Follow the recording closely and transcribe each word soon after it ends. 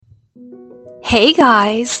Hey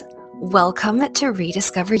guys, welcome to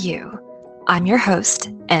Rediscover You. I'm your host,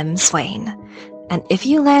 M. Swain, and if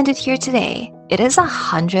you landed here today, it is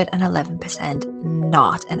 111%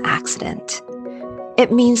 not an accident.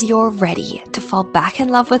 It means you're ready to fall back in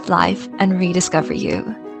love with life and rediscover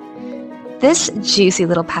you. This juicy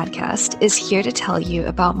little podcast is here to tell you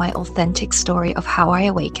about my authentic story of how I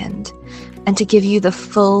awakened and to give you the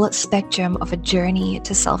full spectrum of a journey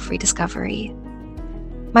to self-rediscovery.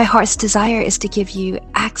 My heart's desire is to give you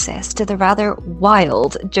access to the rather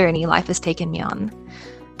wild journey life has taken me on,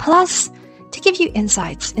 plus to give you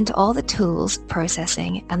insights into all the tools,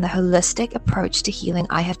 processing, and the holistic approach to healing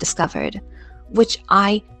I have discovered, which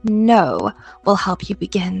I know will help you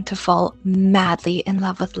begin to fall madly in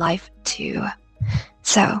love with life too.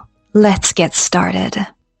 So let's get started.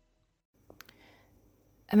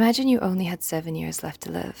 Imagine you only had 7 years left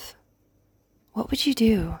to live. What would you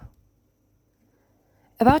do?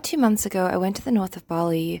 About 2 months ago, I went to the north of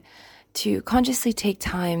Bali to consciously take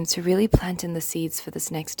time to really plant in the seeds for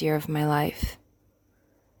this next year of my life.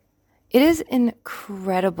 It is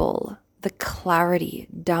incredible the clarity,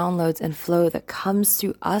 downloads, and flow that comes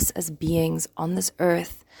through us as beings on this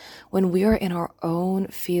earth when we are in our own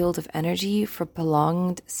field of energy for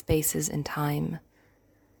prolonged spaces in time.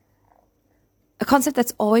 A concept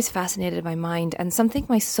that's always fascinated my mind and something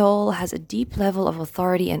my soul has a deep level of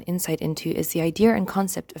authority and insight into is the idea and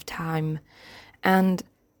concept of time and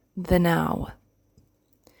the now.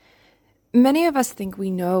 Many of us think we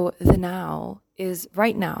know the now is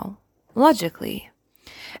right now, logically.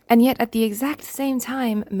 And yet at the exact same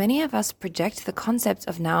time, many of us project the concept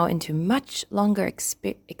of now into much longer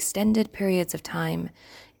extended periods of time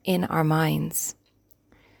in our minds.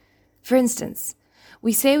 For instance,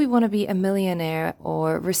 we say we want to be a millionaire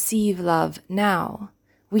or receive love now.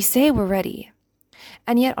 We say we're ready.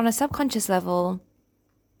 And yet on a subconscious level,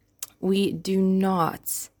 we do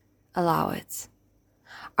not allow it.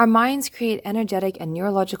 Our minds create energetic and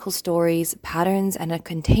neurological stories, patterns, and a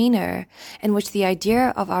container in which the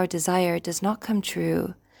idea of our desire does not come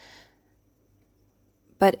true,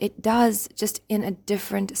 but it does, just in a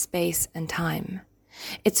different space and time.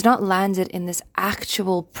 It's not landed in this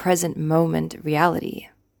actual present moment reality.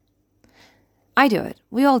 I do it.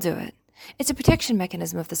 We all do it. It's a protection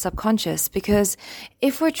mechanism of the subconscious because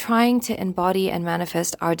if we're trying to embody and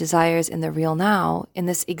manifest our desires in the real now, in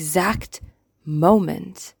this exact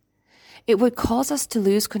moment, it would cause us to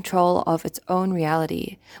lose control of its own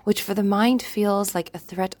reality, which for the mind feels like a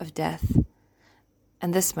threat of death.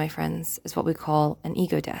 And this, my friends, is what we call an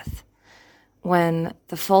ego death, when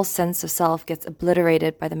the false sense of self gets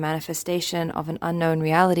obliterated by the manifestation of an unknown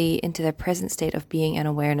reality into their present state of being and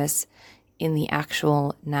awareness in the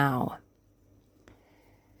actual now.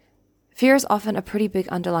 Fear is often a pretty big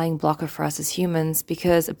underlying blocker for us as humans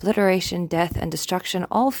because obliteration, death, and destruction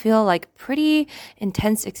all feel like pretty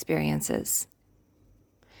intense experiences.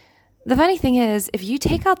 The funny thing is, if you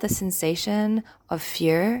take out the sensation of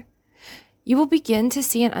fear, you will begin to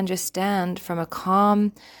see and understand from a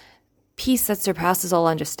calm, peace that surpasses all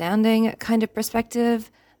understanding kind of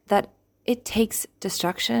perspective that it takes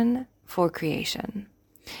destruction for creation.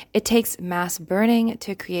 It takes mass burning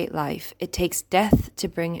to create life. It takes death to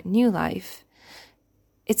bring new life.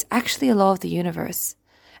 It's actually a law of the universe,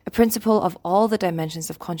 a principle of all the dimensions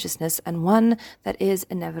of consciousness, and one that is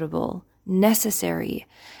inevitable, necessary,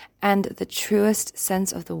 and the truest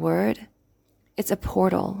sense of the word, it's a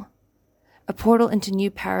portal into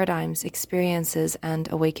new paradigms, experiences, and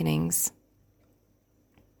awakenings.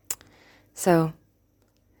 So,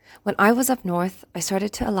 when I was up north, I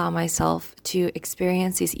started to allow myself to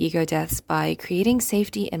experience these ego deaths by creating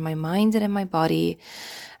safety in my mind and in my body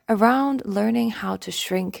around learning how to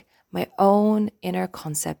shrink my own inner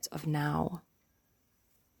concept of now.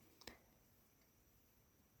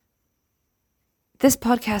 This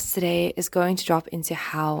podcast today is going to drop into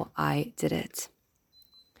how I did it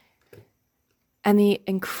and the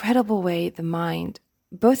incredible way the mind,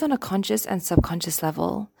 both on a conscious and subconscious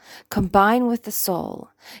level, combined with the soul,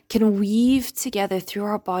 can weave together through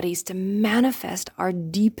our bodies to manifest our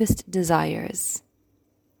deepest desires.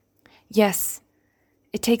 Yes,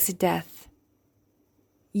 it takes a death.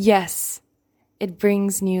 Yes, it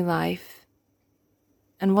brings new life.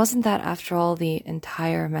 And wasn't that, after all, the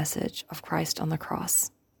entire message of Christ on the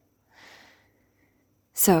cross?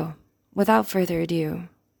 So, without further ado,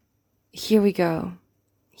 here we go.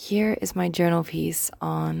 Here is my journal piece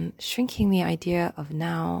on shrinking the idea of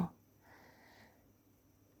now.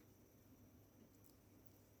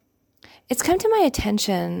 It's come to my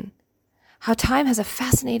attention how time has a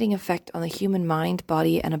fascinating effect on the human mind,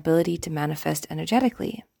 body, and ability to manifest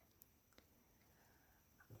energetically.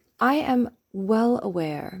 I am well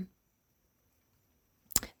aware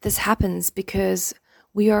this happens because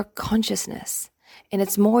we are consciousness in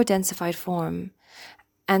its more densified form.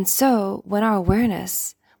 And so when our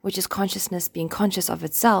awareness, which is consciousness being conscious of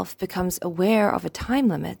itself, becomes aware of a time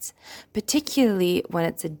limit, particularly when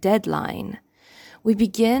it's a deadline, we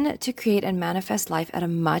begin to create and manifest life at a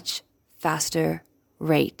much faster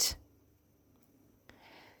rate.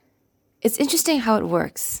 It's interesting how it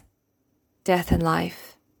works. Death and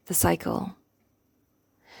life, the cycle.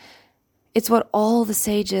 It's what all the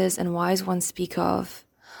sages and wise ones speak of,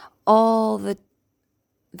 all the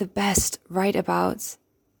best write about,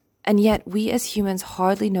 and yet we as humans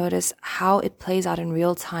hardly notice how it plays out in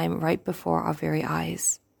real time right before our very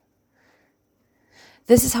eyes.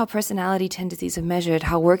 This is how personality tendencies are measured,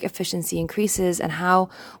 how work efficiency increases, and how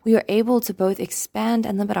we are able to both expand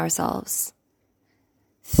and limit ourselves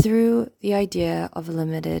through the idea of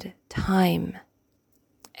limited time,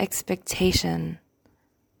 expectation,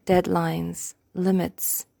 deadlines,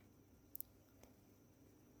 limits.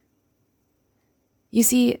 You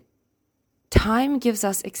see, time gives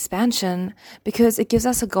us expansion because it gives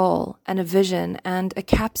us a goal and a vision and a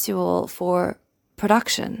capsule for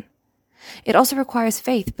production. It also requires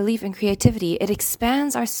faith, belief, and creativity. It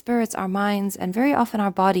expands our spirits, our minds, and very often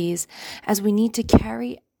our bodies as we need to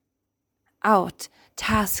carry out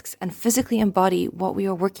tasks and physically embody what we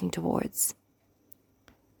are working towards.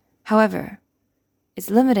 However, it's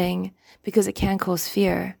limiting because it can cause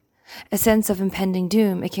fear, a sense of impending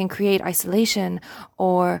doom. It can create isolation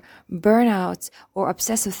or burnout or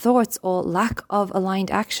obsessive thoughts or lack of aligned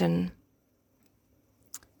action.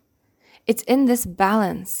 It's in this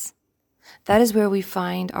balance that is where we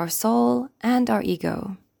find our soul and our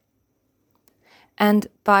ego. And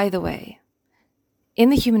by the way, in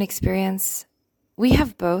the human experience, we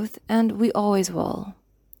have both and we always will.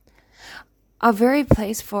 Our very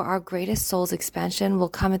place for our greatest soul's expansion will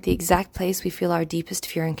come at the exact place we feel our deepest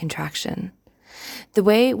fear and contraction. The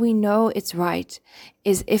way we know it's right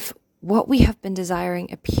is if what we have been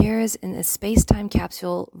desiring appears in a space-time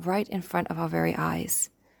capsule right in front of our very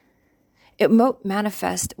eyes. It won't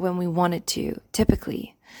manifest when we want it to,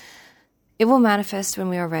 typically. It will manifest when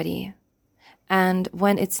we are ready and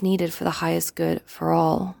when it's needed for the highest good for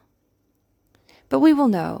all. But we will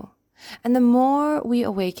know. And the more we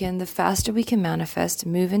awaken, the faster we can manifest,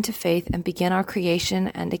 move into faith, and begin our creation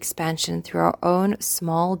and expansion through our own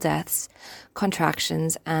small deaths,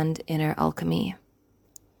 contractions, and inner alchemy.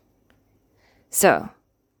 So,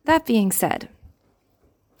 that being said,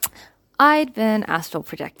 I'd been astral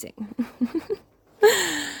projecting.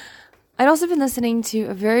 I'd also been listening to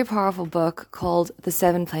a very powerful book called The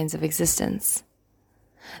Seven Planes of Existence.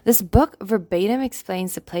 This book verbatim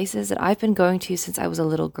explains the places that I've been going to since I was a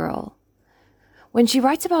little girl. When she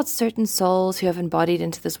writes about certain souls who have embodied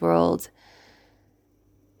into this world,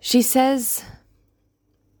 she says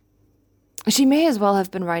she may as well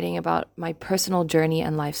have been writing about my personal journey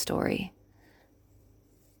and life story.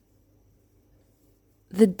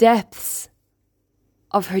 The depths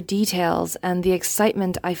of her details and the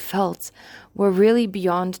excitement I felt were really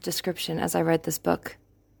beyond description as I read this book.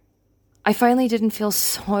 I finally didn't feel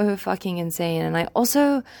so fucking insane, and I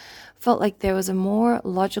also felt like there was a more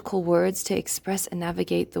logical words to express and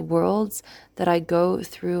navigate the worlds that I go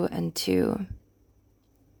through and to.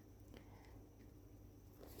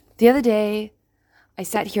 The other day, I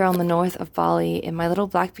sat here on the north of Bali in my little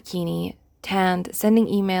black bikini, tanned, sending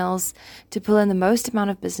emails to pull in the most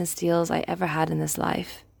amount of business deals I ever had in this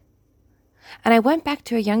life. And I went back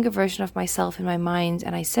to a younger version of myself in my mind,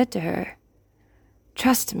 and I said to her,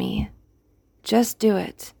 "Trust me. Just do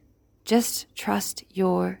it. Just trust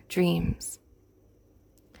your dreams."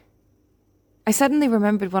 I suddenly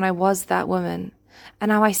remembered when I was that woman,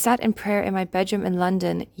 and how I sat in prayer in my bedroom in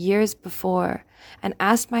London years before and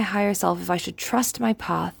asked my higher self if I should trust my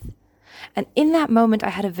path. And in that moment, I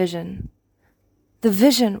had a vision. The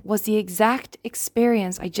vision was the exact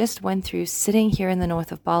experience I just went through sitting here in the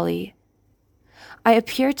north of Bali. I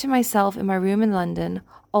appeared to myself in my room in London,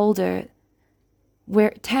 older,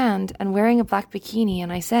 tanned and wearing a black bikini,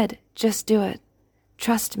 and I said, "Just do it.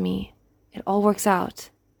 Trust me. It all works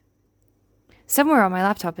out." Somewhere on my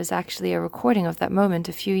laptop is actually a recording of that moment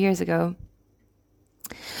a few years ago.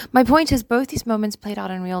 My point is, both these moments played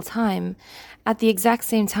out in real time, at the exact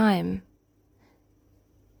same time,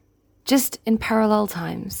 just in parallel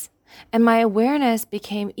times. And my awareness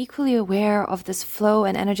became equally aware of this flow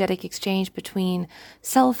and energetic exchange between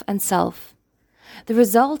self and self. The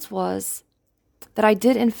result was that I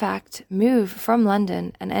did in fact move from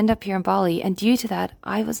London and end up here in Bali, and due to that,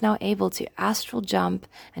 I was now able to astral jump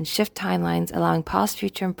and shift timelines, allowing past,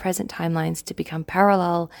 future, and present timelines to become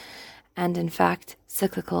parallel and in fact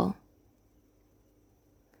cyclical.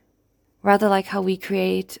 Rather like how we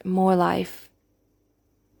create more life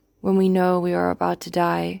when we know we are about to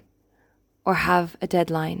die or have a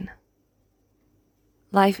deadline.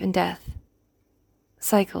 Life and death.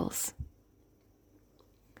 Cycles.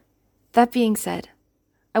 That being said,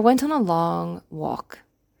 I went on a long walk.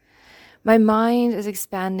 My mind is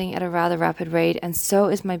expanding at a rather rapid rate, and so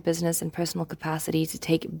is my business and personal capacity to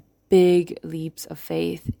take big leaps of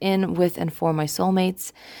faith in, with, and for my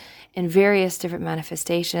soulmates in various different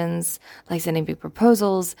manifestations, like sending big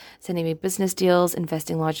proposals, sending big business deals,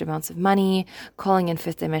 investing large amounts of money, calling in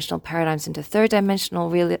fifth dimensional paradigms into third dimensional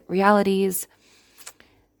realities,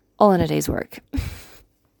 all in a day's work.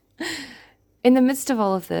 In the midst of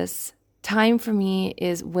all of this, time for me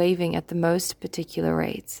is waving at the most particular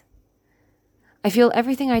rate. I feel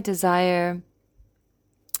everything I desire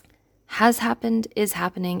has happened, is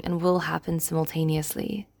happening, and will happen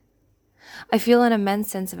simultaneously. I feel an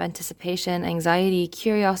immense sense of anticipation, anxiety,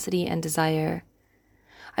 curiosity, and desire.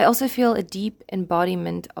 I also feel a deep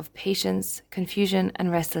embodiment of patience, confusion,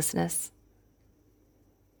 and restlessness.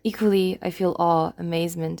 Equally, I feel awe,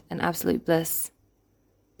 amazement, and absolute bliss.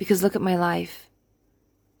 Because look at my life.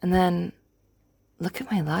 And then, look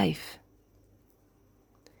at my life.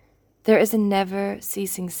 There is a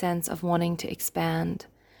never-ceasing sense of wanting to expand,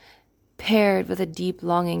 paired with a deep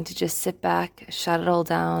longing to just sit back, shut it all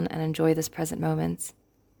down, and enjoy this present moment.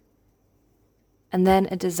 And then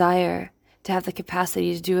a desire to have the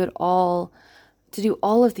capacity to do it all, to do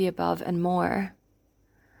all of the above and more.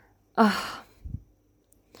 To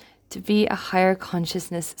be a higher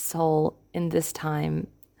consciousness soul in this time.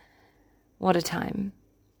 What a time.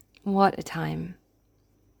 What a time.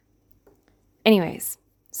 Anyways,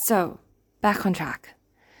 so back on track.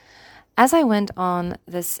 As I went on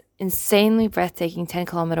this insanely breathtaking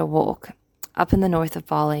 10-kilometer walk up in the north of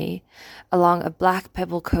Bali, along a black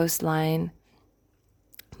pebble coastline,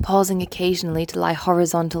 pausing occasionally to lie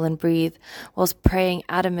horizontal and breathe, whilst praying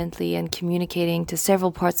adamantly and communicating to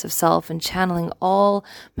several parts of self and channeling all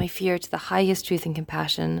my fear to the highest truth and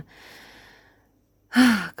compassion.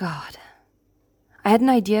 God. I had an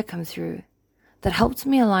idea come through that helped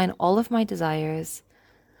me align all of my desires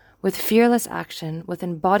with fearless action, with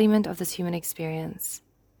embodiment of this human experience.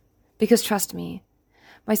 Because trust me,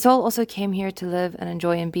 my soul also came here to live and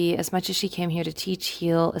enjoy and be as much as she came here to teach,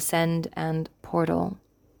 heal, ascend, and portal.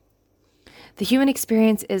 The human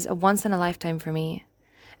experience is a once in a lifetime for me,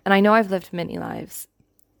 and I know I've lived many lives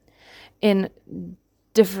in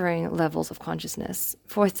differing levels of consciousness,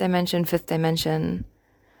 fourth dimension, fifth dimension.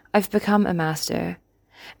 I've become a master,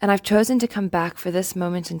 and I've chosen to come back for this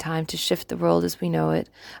moment in time to shift the world as we know it,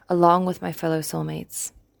 along with my fellow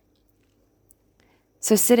soulmates.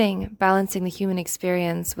 So sitting, balancing the human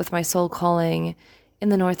experience with my soul calling in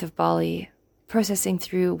the north of Bali, processing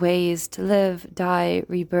through ways to live, die,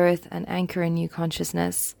 rebirth, and anchor in new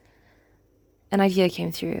consciousness, an idea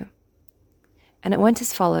came through. And it went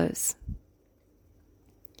as follows.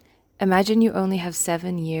 Imagine you only have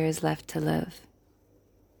 7 years left to live.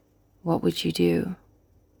 What would you do?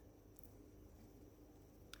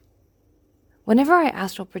 Whenever I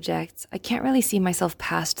astral project, I can't really see myself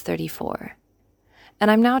past 34. And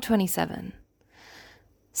I'm now 27.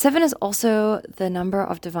 7 is also the number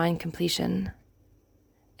of divine completion.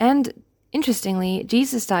 And interestingly,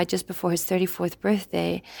 Jesus died just before his 34th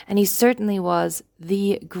birthday, and he certainly was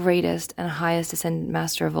the greatest and highest ascended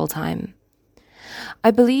master of all time.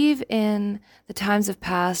 I believe in the times of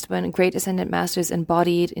past when great ascendant masters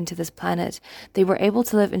embodied into this planet, they were able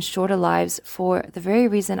to live in shorter lives for the very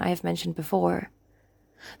reason I have mentioned before.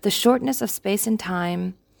 The shortness of space and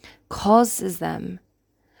time causes them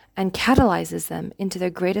and catalyzes them into their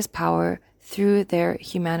greatest power through their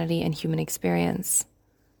humanity and human experience.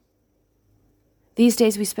 These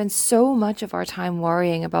days we spend so much of our time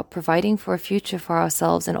worrying about providing for a future for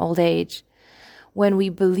ourselves in old age, when we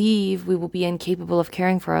believe we will be incapable of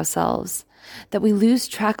caring for ourselves, that we lose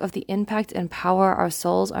track of the impact and power our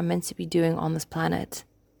souls are meant to be doing on this planet.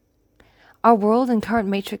 Our world and current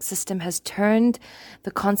matrix system has turned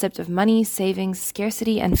the concept of money, savings,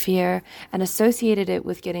 scarcity, and fear and associated it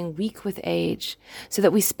with getting weak with age, so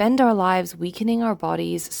that we spend our lives weakening our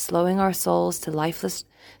bodies, slowing our souls to lifeless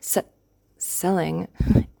selling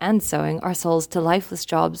and sewing our souls to lifeless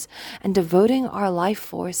jobs, and devoting our life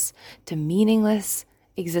force to meaningless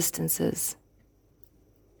existences.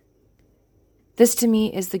 This to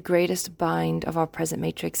me is the greatest bind of our present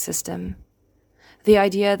matrix system. The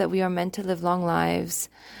idea that we are meant to live long lives,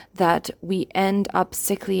 that we end up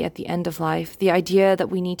sickly at the end of life, the idea that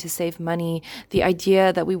we need to save money, the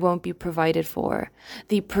idea that we won't be provided for.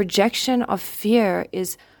 The projection of fear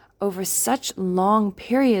is over such long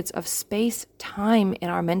periods of space, time in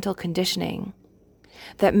our mental conditioning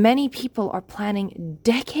that many people are planning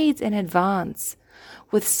decades in advance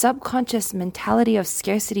with subconscious mentality of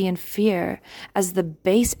scarcity and fear as the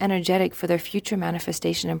base energetic for their future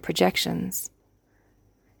manifestation and projections.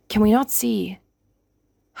 Can we not see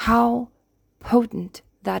how potent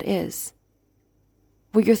that is?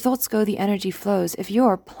 Where your thoughts go, the energy flows. If you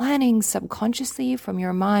are planning subconsciously from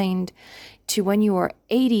your mind to when you are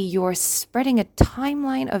 80, you are spreading a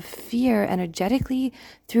timeline of fear energetically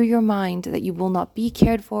through your mind that you will not be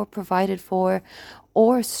cared for, provided for,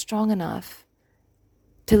 or strong enough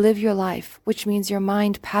to live your life, which means your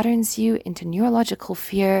mind patterns you into neurological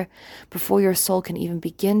fear before your soul can even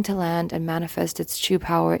begin to land and manifest its true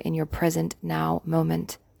power in your present now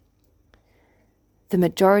moment. The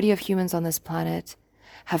majority of humans on this planet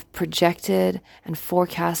have projected and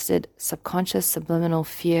forecasted subconscious subliminal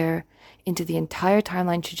fear into the entire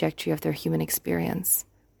timeline trajectory of their human experience.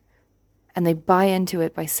 And they buy into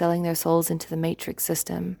it by selling their souls into the matrix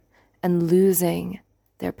system and losing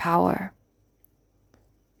their power.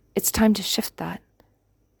 It's time to shift that.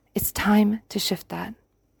 It's time to shift that.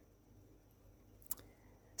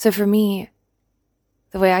 So for me,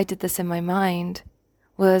 the way I did this in my mind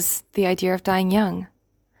was the idea of dying young.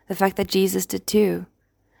 The fact that Jesus did too.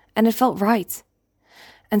 And it felt right.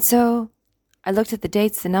 And so I looked at the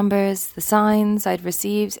dates, the numbers, the signs I'd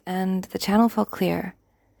received, and the channel felt clear.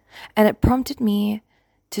 And it prompted me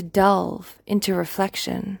to delve into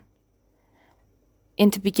reflection,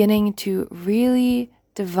 into beginning to really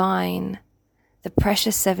divine the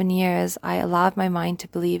precious 7 years I allowed my mind to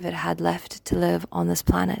believe it had left to live on this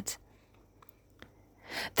planet.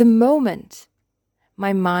 The moment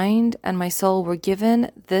my mind and my soul were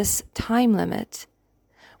given this time limit,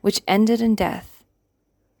 which ended in death,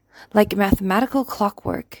 like mathematical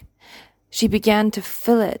clockwork, she began to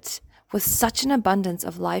fill it with such an abundance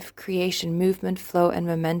of life, creation, movement, flow, and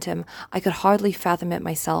momentum, I could hardly fathom it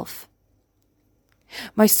myself.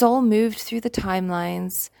 My soul moved through the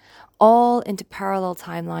timelines, all into parallel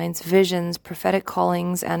timelines, visions, prophetic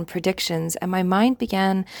callings, and predictions, and my mind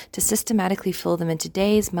began to systematically fill them into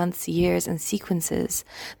days, months, years, and sequences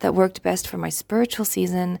that worked best for my spiritual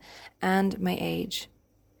season and my age.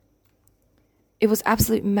 It was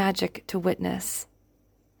absolute magic to witness,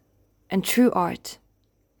 and true art.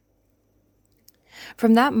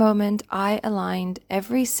 From that moment, I aligned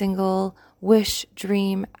every single wish,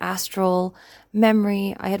 dream, astral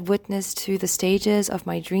memory I had witnessed through the stages of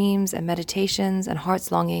my dreams and meditations and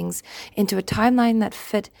heart's longings into a timeline that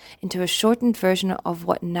fit into a shortened version of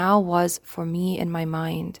what now was for me in my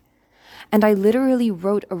mind. And I literally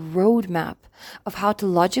wrote a roadmap of how to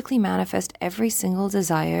logically manifest every single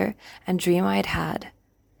desire and dream I had had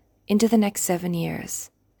into the next 7 years,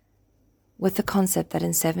 with the concept that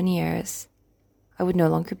in 7 years, I would no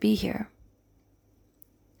longer be here.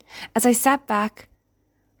 As I sat back,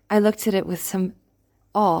 I looked at it with some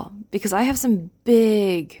awe because I have some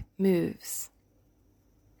big moves.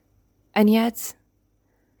 And yet,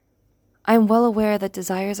 I am well aware that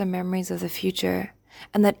desires are memories of the future,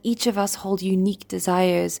 and that each of us hold unique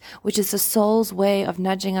desires, which is the soul's way of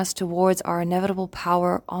nudging us towards our inevitable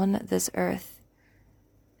power on this earth.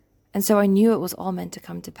 And so I knew it was all meant to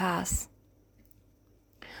come to pass.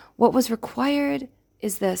 What was required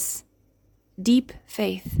is this: deep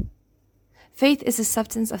faith. Faith is the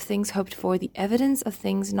substance of things hoped for, the evidence of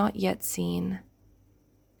things not yet seen.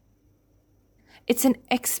 It's an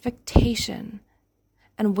expectation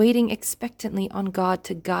and waiting expectantly on God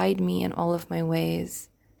to guide me in all of my ways,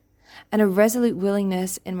 and a resolute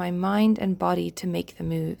willingness in my mind and body to make the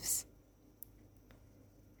moves.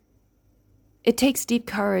 It takes deep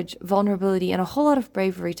courage, vulnerability, and a whole lot of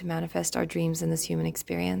bravery to manifest our dreams in this human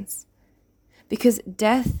experience, because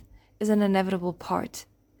death is an inevitable part.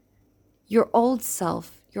 Your old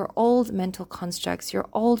self, your old mental constructs, your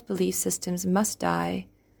old belief systems must die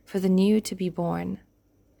for the new to be born.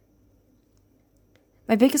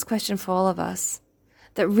 My biggest question for all of us,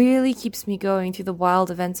 that really keeps me going through the wild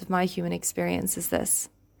events of my human experience, is this: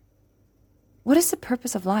 what is the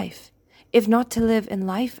purpose of life, if not to live in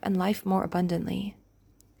life and life more abundantly?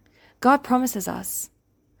 God promises us,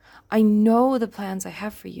 I know the plans I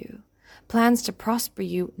have for you, plans to prosper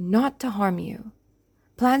you, not to harm you,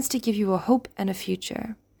 plans to give you a hope and a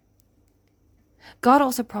future. God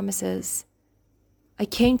also promises, I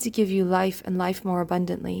came to give you life and life more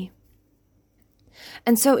abundantly.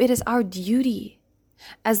 And so it is our duty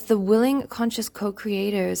as the willing, conscious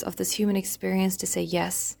co-creators of this human experience to say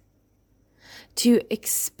yes, to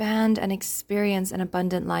expand and experience an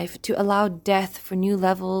abundant life, to allow death for new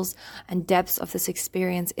levels and depths of this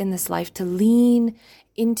experience in this life, to lean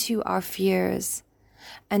into our fears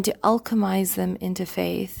and to alchemize them into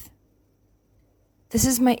faith. This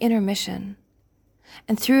is my inner mission.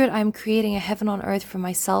 And through it, I'm creating a heaven on earth for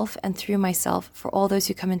myself and through myself for all those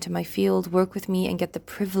who come into my field, work with me, and get the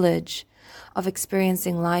privilege of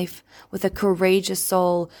experiencing life with a courageous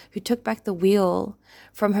soul who took back the wheel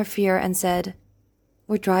from her fear and said,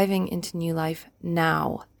 we're driving into new life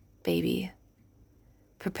now, baby.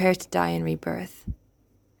 Prepare to die in rebirth.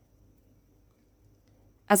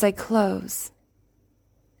 As I close,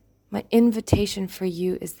 my invitation for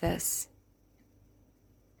you is this.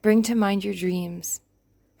 Bring to mind your dreams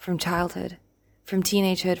from childhood, from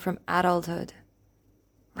teenagehood, from adulthood.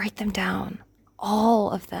 Write them down, all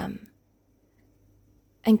of them.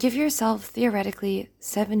 And give yourself theoretically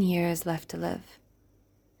 7 years left to live.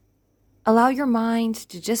 Allow your mind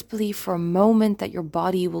to just believe for a moment that your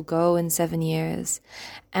body will go in 7 years.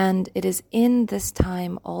 And it is in this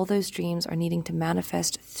time all those dreams are needing to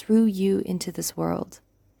manifest through you into this world.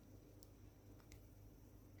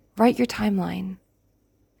 Write your timeline.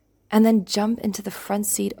 And then jump into the front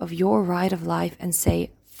seat of your ride of life and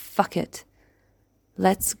say, fuck it.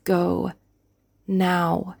 Let's go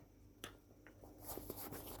now.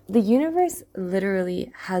 The universe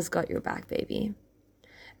literally has got your back, baby.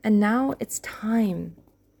 And now it's time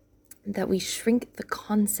that we shrink the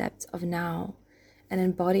concept of now and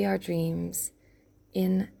embody our dreams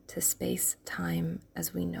into space-time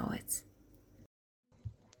as we know it.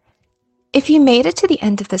 If you made it to the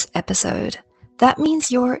end of this episode, that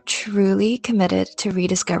means you're truly committed to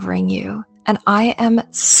rediscovering you. And I am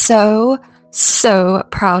so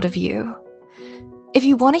proud of you. If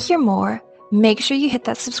you want to hear more, make sure you hit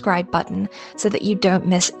that subscribe button so that you don't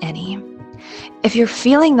miss any. If you're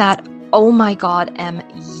feeling that, oh my God,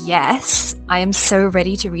 yes, I am so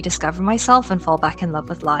ready to rediscover myself and fall back in love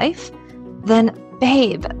with life, then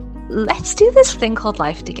babe, let's do this thing called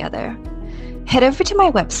life together. Head over to my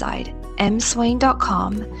website,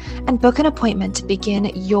 mswain.com, and book an appointment to begin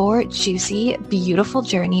your juicy, beautiful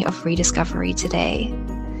journey of rediscovery today.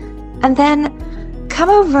 And then come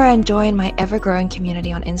over and join my ever-growing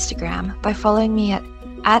community on Instagram by following me at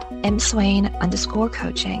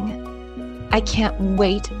mswain_coaching. I can't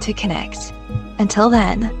wait to connect. Until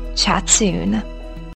then, chat soon.